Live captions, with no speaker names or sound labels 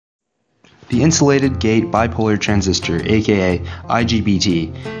The Insulated-Gate Bipolar Transistor, aka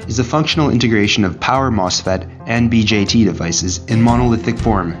IGBT, is a functional integration of Power MOSFET and BJT devices in monolithic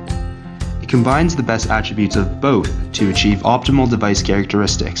form. It combines the best attributes of both to achieve optimal device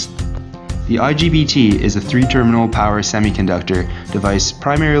characteristics. The IGBT is a 3-terminal power semiconductor device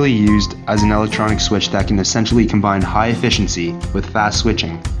primarily used as an electronic switch that can essentially combine high efficiency with fast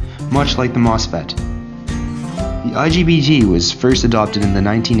switching, much like the MOSFET. The IGBT was first adopted in the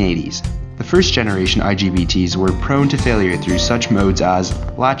 1980s. The first generation IGBTs were prone to failure through such modes as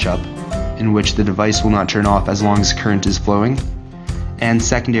latch-up, in which the device will not turn off as long as current is flowing, and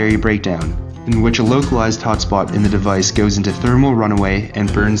secondary breakdown, in which a localized hotspot in the device goes into thermal runaway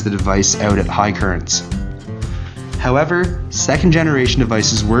and burns the device out at high currents. However, second generation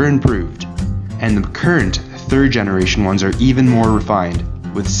devices were improved, and the current third generation ones are even more refined,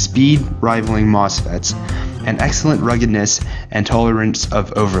 with speed rivaling MOSFETs and excellent ruggedness and tolerance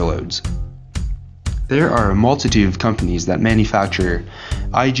of overloads. There are a multitude of companies that manufacture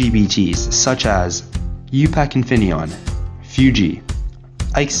IGBTs such as UPEC Infineon, Fuji,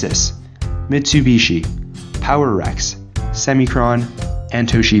 Ixis, Mitsubishi, PowerRex, Semicron, and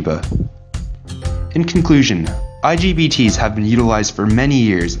Toshiba. In conclusion, IGBTs have been utilized for many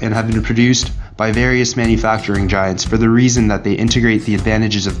years and have been produced by various manufacturing giants for the reason that they integrate the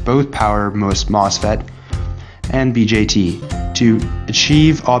advantages of both Power MOSFET and BJT to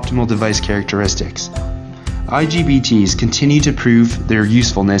achieve optimal device characteristics. IGBTs continue to prove their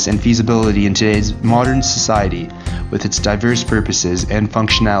usefulness and feasibility in today's modern society with its diverse purposes and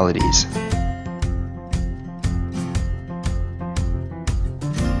functionalities.